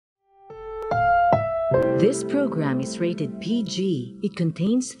This program is rated PG. It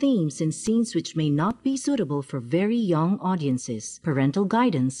contains themes and scenes which may not be suitable for very young audiences. Parental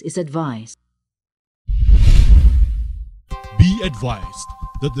guidance is advised. Be advised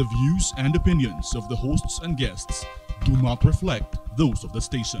that the views and opinions of the hosts and guests do not reflect those of the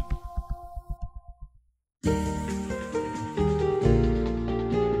station.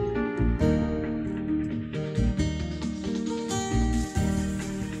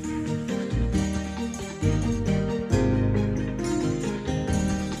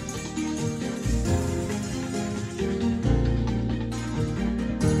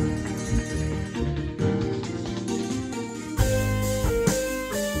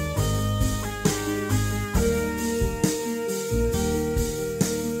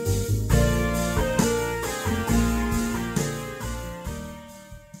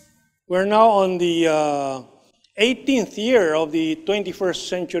 We're now on the 18th year of the 21st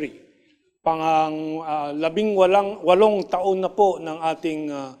century. Walong taon na po ng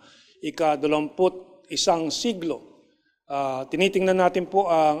ating ika-21 siglo. Tinitingnan natin po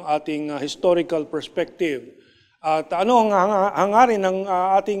ang ating historical perspective. At ano ang hangarin ng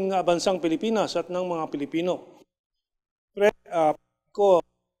ating bansang Pilipinas at ng mga Pilipino.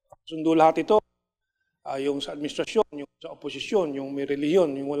 Sundo lahat ito. Yung sa administrasyon, yung sa oposisyon, yung may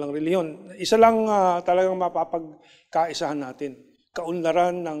relihiyon, yung walang relihiyon. Isa lang talagang mapapagkaisahan natin.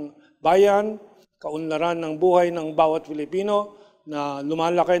 Kaunlaran ng bayan, kaunlaran ng buhay ng bawat Pilipino na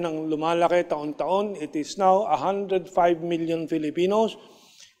lumalaki ng lumalaki taon-taon. It is now 105 million Filipinos.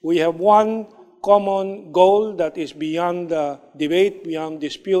 We have one common goal that is beyond debate, beyond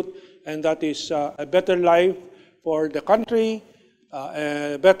dispute, and that is a better life for the country,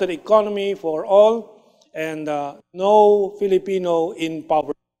 a better economy for all, and no Filipino in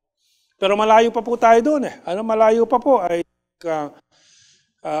poverty. Pero malayo pa po tayo doon eh. Malayo pa po ay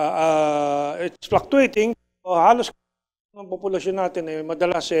it's fluctuating. Halos ang populasyon natin ay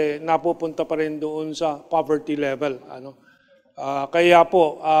madalas napupunta pa rin doon sa poverty level. Kaya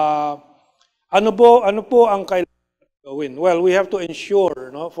po ano po ang kailangan gawin? Well, we have to ensure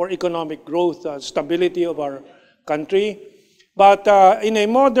for economic growth, stability of our country. But in a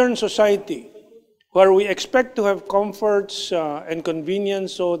modern society, where we expect to have comforts and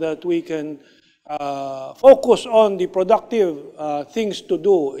convenience so that we can focus on the productive things to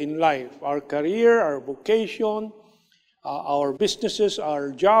do in life, our career, our vocation, our businesses,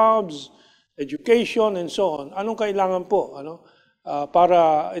 our jobs, education, and so on. Anong kailangan po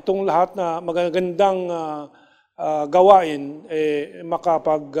para itong lahat na magagandang gawain,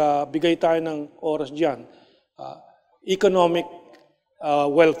 makapagbigay tayo ng oras dyan? Economic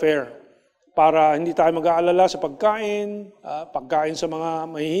welfare. Para hindi tayo mag-aalala sa pagkain, pagkain sa mga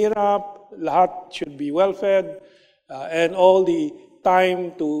mahihirap, lahat should be well-fed, and all the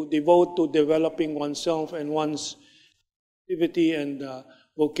time to devote to developing oneself and one's activity and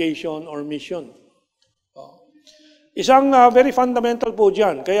vocation or mission. Isang very fundamental po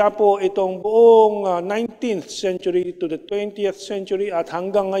dyan, kaya po itong buong 19th century to the 20th century at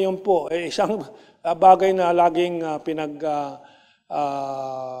hanggang ngayon po, isang bagay na laging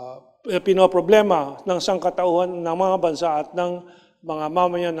pinoproblema ng sangkatauhan ng mga bansa at ng mga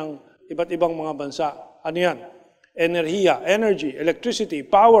mamayan ng iba't ibang mga bansa. Ano yan? Enerhiya, energy, electricity,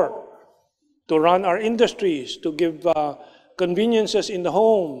 power to run our industries, to give conveniences in the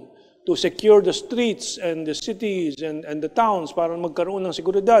home, to secure the streets and the cities and the towns para magkaroon ng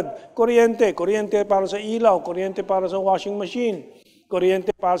seguridad. Kuryente para sa ilaw, kuryente para sa washing machine,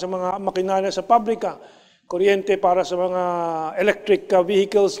 kuryente para sa mga makinarya sa pabrika, kuryente para sa mga electric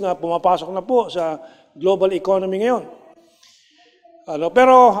vehicles na pumapasok na po sa global economy ngayon.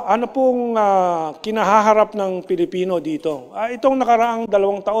 Pero ano pong kinahaharap ng Pilipino dito? Itong nakaraang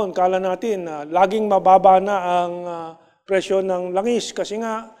 2 taon, kala natin laging mababa na ang presyo ng langis kasi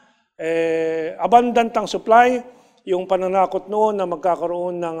nga abundant ang supply. Yung pananakot noon na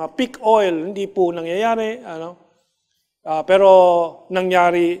magkakaroon ng peak oil, hindi po nangyayari. Pero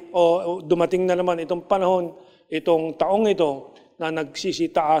nangyari o dumating na naman itong panahon, itong taong ito na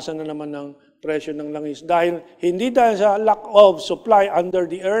nagsisitaasan na naman ng presyo ng langis. Hindi dahil sa lack of supply under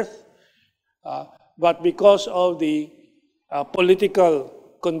the earth, but because of the political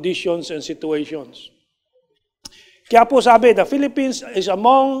conditions and situations. Kaya po sabi, the Philippines is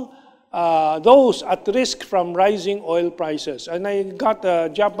among those at risk from rising oil prices. And I got a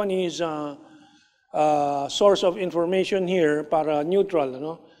Japanese source of information here para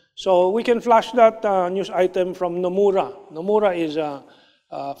neutral. So we can flash that news item from Nomura. Nomura is a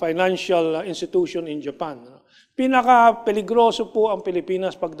financial institution in Japan. Pinaka-peligroso po ang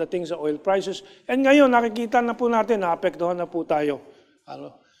Pilipinas pagdating sa oil prices. And ngayon, nakikita na po natin, naapektuhan na po tayo.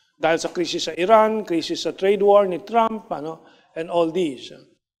 Dahil sa krisis sa Iran, krisis sa trade war ni Trump, and all these.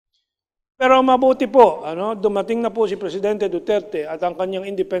 Pero mabuti po, dumating na po si Presidente Duterte at ang kanyang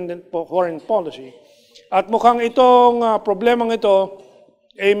independent foreign policy. At mukhang itong problemang ito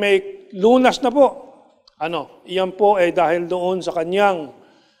ay may lunas na po. Iyan po ay dahil doon sa kanyang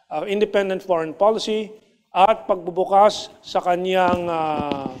independent foreign policy at pagbubukas sa kanyang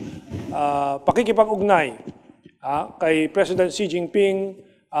pakikipag-ugnay kay President Xi Jinping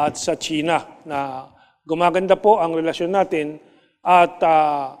at sa China na gumaganda po ang relasyon natin at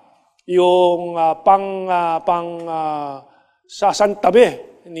yung sasantabi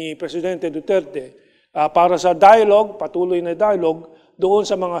ni Presidente Duterte para sa dialogue, patuloy na dialogue doon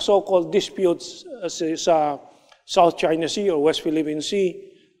sa mga so-called disputes sa South China Sea or West Philippine Sea.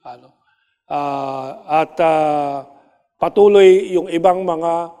 At patuloy yung ibang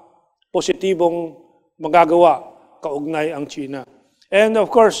mga positibong magagawa kaugnay ang China. And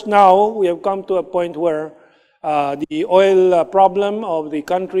of course, now we have come to a point where the oil problem of the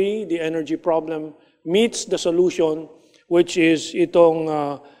country, the energy problem, meets the solution, which is itong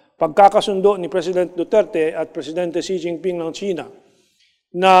pagkakasundo ni President Duterte at Presidente Xi Jinping ng China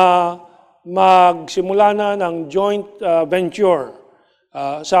na magsimula na ng joint venture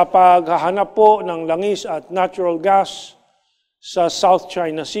sa paghahanap po ng langis at natural gas sa South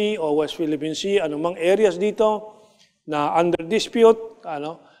China Sea o West Philippine Sea, anumang areas dito na under dispute,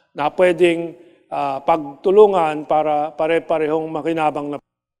 na pwedeng pagtulungan para pare-parehong makinabang na.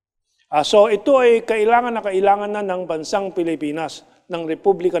 So ito ay kailangan na ng bansang Pilipinas, ng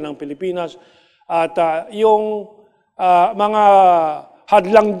Republika ng Pilipinas. At yung mga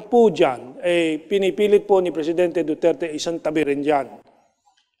hadlang po dyan, ay pinipilit po ni Presidente Duterte isang tabi rin dyan.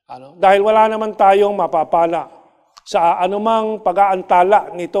 Dahil wala naman tayong mapapala sa anumang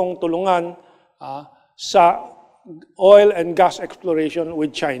pag-aantala nitong tulungan sa oil and gas exploration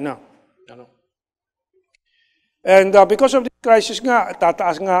with China. And because of this crisis nga,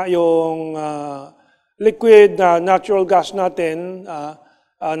 tataas nga yung liquid natural gas natin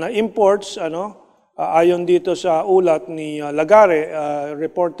na imports, ayon dito sa ulat ni Lagare,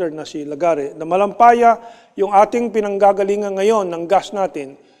 reporter na si Lagare, na malampaya yung ating pinanggagalingan ngayon ng gas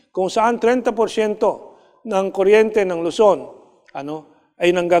natin, kung saan 30% ng kuryente ng Luzon ay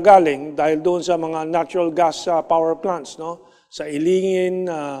nanggagaling dahil doon sa mga natural gas power plants, sa Ilingin,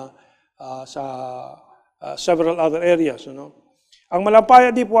 sa several other areas. Ang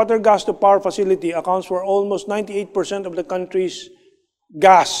Malampaya Deepwater Gas to Power Facility accounts for almost 98% of the country's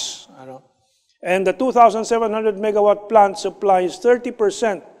gas. And the 2,700 megawatt plant supplies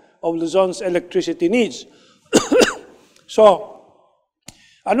 30% of Luzon's electricity needs. So,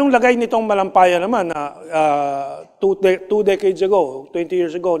 anong lagay nitong Malampaya naman na two decades ago, 20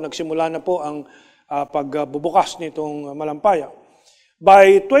 years ago, nagsimula na po ang pagbubukas nitong Malampaya.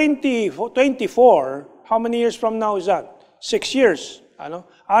 By 2024, how many years from now is that? 6 years. 6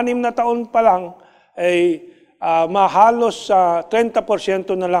 na taon pa lang ay mahalos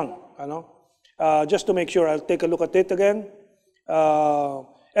 30% na lang. Just to make sure, I'll take a look at it again.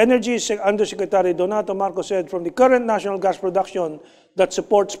 Energy Undersecretary Donato Marcos said, from the current national gas production that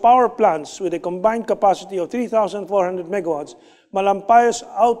supports power plants with a combined capacity of 3,400 megawatts, Malampaya's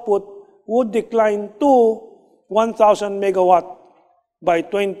output would decline to 1,000 megawatt by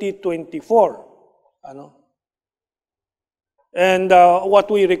 2024. And what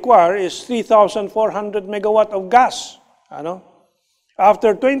we require is 3,400 megawatt of gas.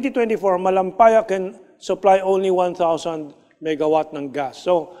 After 2024, Malampaya can supply only 1,000 megawatt ng gas.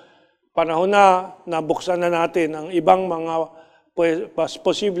 So, panahon na nabuksan na natin ang ibang mga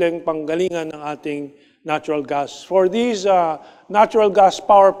posibleng panggalingan ng ating natural gas for these natural gas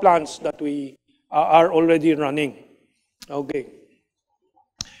power plants that we are already running. Okay.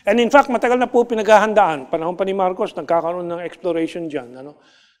 And in fact, matagal na po pinaghahandaan. Panahon pa ni Marcos, nagkakaroon ng exploration dyan.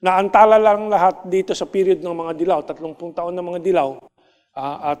 Naantala lang lahat dito sa period ng mga dilaw, 30 taon ng mga dilaw,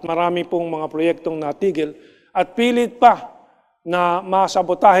 at marami pong mga proyektong natigil, at pilit pa na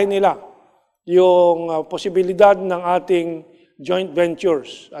masabotahin nila yung posibilidad ng ating joint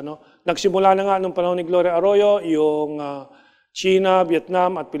ventures. Nagsimula na nga nung panahon ni Gloria Arroyo, yung China,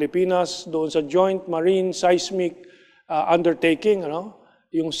 Vietnam at Pilipinas doon sa joint marine seismic undertaking,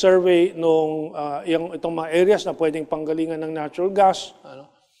 yung survey nung itong mga areas na pwedeng panggalingan ng natural gas.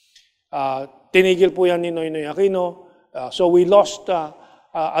 Tinigil po yan ni Noynoy Aquino. So we lost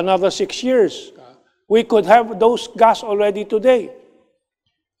another 6 years. We could have those gas already today.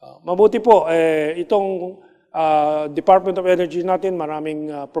 Mabuti po, itong Department of Energy natin,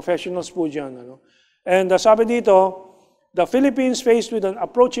 maraming professionals po dyan. And sabi dito, the Philippines, faced with an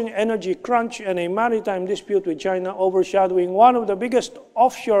approaching energy crunch and a maritime dispute with China overshadowing one of the biggest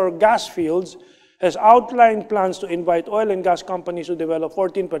offshore gas fields, has outlined plans to invite oil and gas companies to develop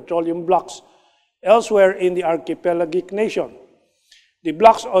 14 petroleum blocks elsewhere in the archipelagic nation. The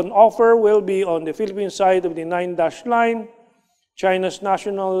blocks on offer will be on the Philippine side of the 9-dash line, China's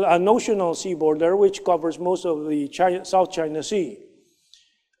notional sea border, which covers most of the South China Sea.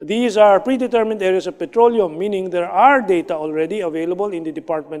 These are predetermined areas of petroleum, meaning there are data already available in the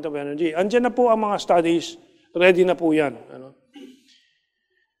Department of Energy. Andiyan na po ang mga studies, ready na po yan.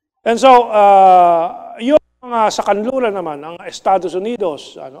 And so, yung sa kanluran naman, ang Estados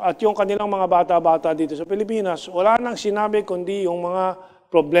Unidos, at yung kanilang mga bata-bata dito sa Pilipinas, wala nang sinabi kundi yung mga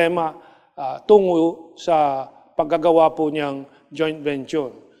problema tungo sa paggagawa po niyang joint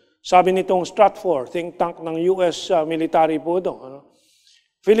venture. Sabi nitong Stratfor, think tank ng US military po ito,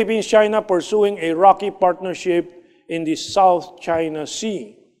 Philippines-China pursuing a rocky partnership in the South China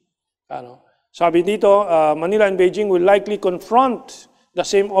Sea. Sabi dito, Manila and Beijing will likely confront the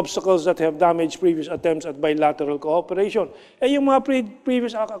same obstacles that have damaged previous attempts at bilateral cooperation. Yung mga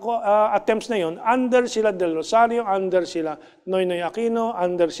previous attempts na yun, under sila Del Rosario, under sila Noynoy Aquino,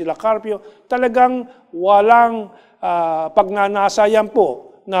 under sila Carpio, talagang walang pagnanasayan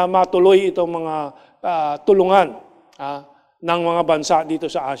po na matuloy itong mga tulungan ng mga bansa dito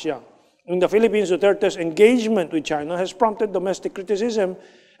sa Asia. In the Philippines, Duterte's engagement with China has prompted domestic criticism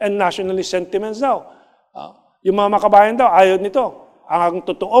and nationalist sentiments daw. Yung mga makabayan daw, ayaw nito. Ang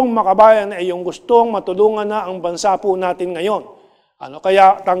totoong makabayan ay yung gustong matulungan na ang bansa po natin ngayon.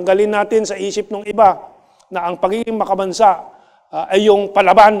 Kaya tanggalin natin sa isip ng iba na ang pagiging makabansa ay yung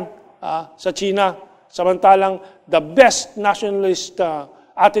palaban sa China. Samantalang the best nationalist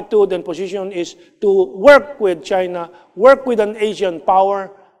attitude and position is to work with China, work with an Asian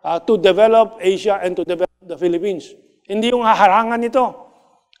power to develop Asia and to develop the Philippines. Hindi yung haharangan ito.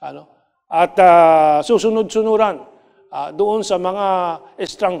 At susunod-sunuran doon sa mga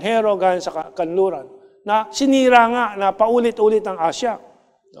estranghero galing sa kanluran na sinira nga na paulit-ulit ang Asia.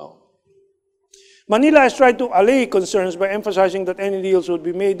 Manila has tried to allay concerns by emphasizing that any deals would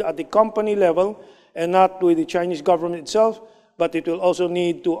be made at the company level and not with the Chinese government itself, but it will also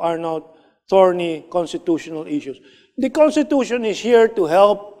need to iron out thorny constitutional issues. The Constitution is here to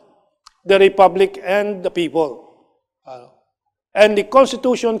help the Republic and the people. And the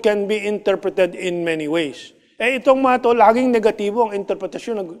Constitution can be interpreted in many ways. Itong mga to, laging negatibo ang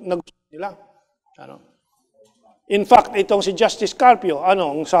interpretasyon na gusto nila. In fact, itong si Justice Carpio,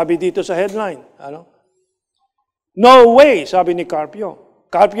 ang sabi dito sa headline? No way, sabi ni Carpio.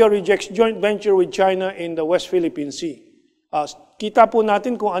 Carpio rejects joint venture with China in the West Philippine Sea. Kita po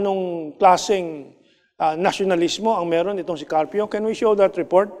natin kung anong klaseng nationalismo ang meron itong si Carpio. Can we show that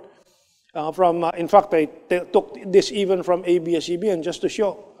report? In fact, I took this even from ABS-CBN just to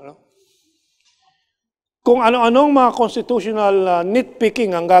show. Kung ano-anong mga constitutional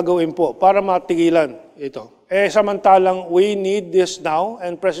nitpicking ang gagawin po para matigilan ito. Samantalang we need this now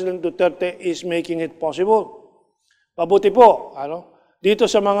and President Duterte is making it possible. Mabuti po, dito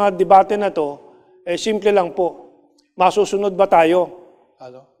sa mga debate na to, simple lang po. Masusunod ba tayo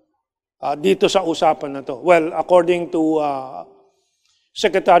dito sa usapan na to? Well, according to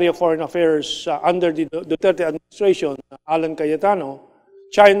Secretary of Foreign Affairs under the Duterte administration, Alan Cayetano,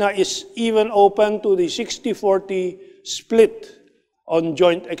 China is even open to the 60-40 split on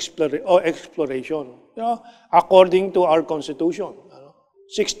joint exploration, according to our Constitution.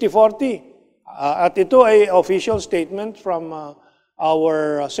 60-40. At ito ay official statement from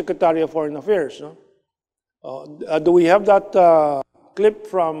our Secretary of Foreign Affairs. Do we have that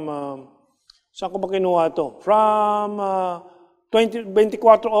clip from, saan ko ba kinuha ito? From 24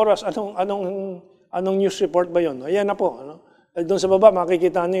 oras, anong news report ba yun? Ayan na po. Doon sa baba,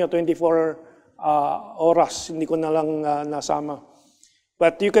 makikita niyo 24 oras. Hindi ko na lang nasama.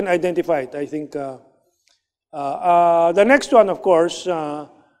 But you can identify it, I think. The next one, of course,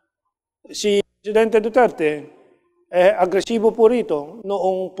 si Presidente Duterte, agresibo po rito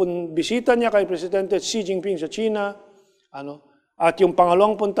noong bisita niya kay Presidente Xi Jinping sa China, at yung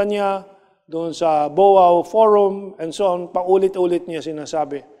pangalawang punta niya doon sa Boao Forum, and so on, paulit-ulit niya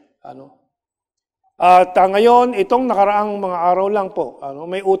sinasabi. At ngayon, itong nakaraang mga araw lang po,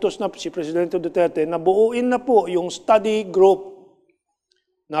 may utos na si Presidente Duterte na buuin na po yung study group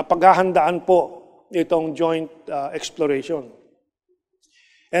na paghahandaan po itong joint exploration.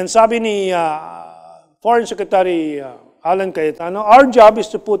 And sabi ni Foreign Secretary Alan Cayetano, our job is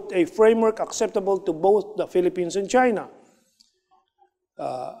to put a framework acceptable to both the Philippines and China.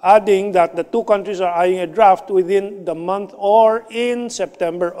 Adding that the two countries are eyeing a draft within the month or in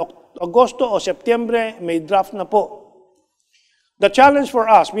September, Agosto o Setyembre, may draft na po. The challenge for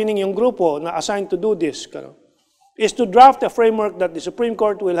us, meaning yung grupo na assigned to do this, is to draft a framework that the Supreme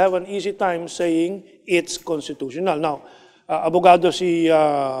Court will have an easy time saying it's constitutional. Now, abogado si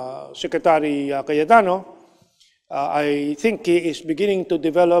Secretary Cayetano, I think he is beginning to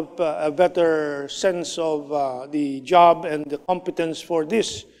develop a better sense of the job and the competence for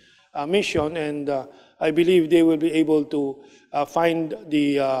this mission, and I believe they will be able to find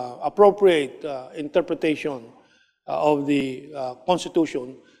the appropriate interpretation of the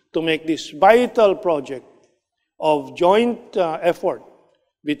Constitution to make this vital project of joint effort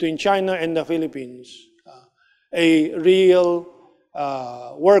between China and the Philippines a real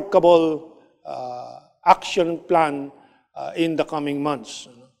workable action plan in the coming months.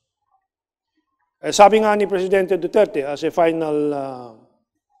 Sabi nga ni Presidente Duterte, as a final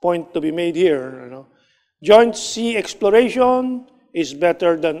point to be made here, joint sea exploration is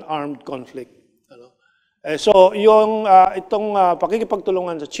better than armed conflict. So yung itong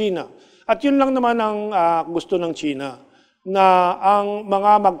pakikipagtulungan sa China, at yun lang naman ang gusto ng China, na ang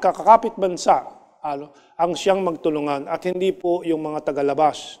mga magkakakapit bansa ang siyang magtulungan at hindi po yung mga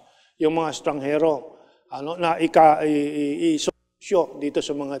tagalabas, yung mga estranghero na isosyo dito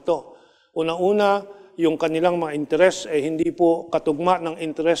sa mga ito. Una-una, yung kanilang mga interes ay hindi po katugma ng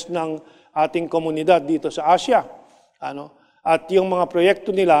interes ng ating komunidad dito sa Asia. At yung mga proyekto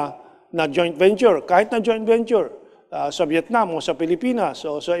nila na joint venture, kahit na joint venture sa Vietnam o sa Pilipinas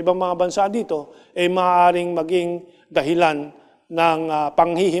o sa ibang mga bansa dito, ay maaaring maging dahilan ng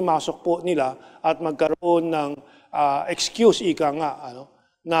panghihimasok po nila at magkaroon ng excuse ika nga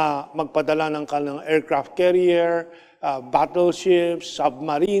na magpadala ng kanilang aircraft carrier, battleships,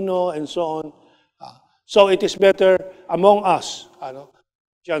 submarino, and so on. So it is better among us,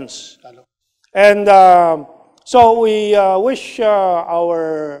 chance. And so we wish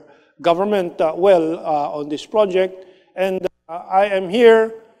our government well on this project, and I am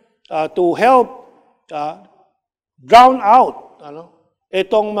here to help drown out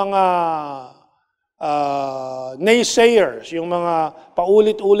itong mga naysayers, yung mga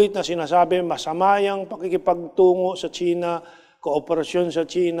paulit-ulit na sinasabi masama yung pakikipagtungo sa China, kooperasyon sa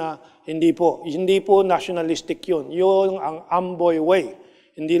China. Hindi po nationalistic yun. Yun ang Amboy way.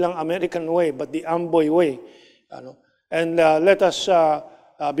 Hindi lang American way, but the Amboy way. And let us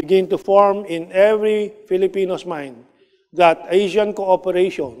begin to form in every Filipino's mind that Asian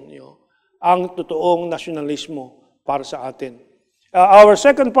cooperation ang totoong nasyonalismo para sa atin. Our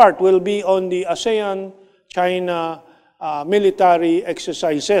second part will be on the ASEAN-China military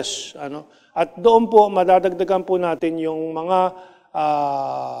exercises. At doon po madadagdagan po natin yung mga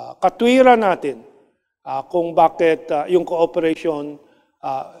katwiran natin kung bakit yung cooperation,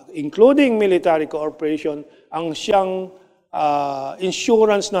 including military cooperation, ang siyang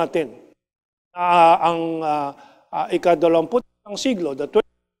insurance natin. Ang ika-20 siglo, the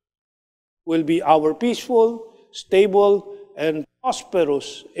 20th, will be our peaceful, stable, and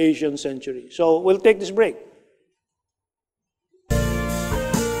prosperous Asian century. So we'll take this break.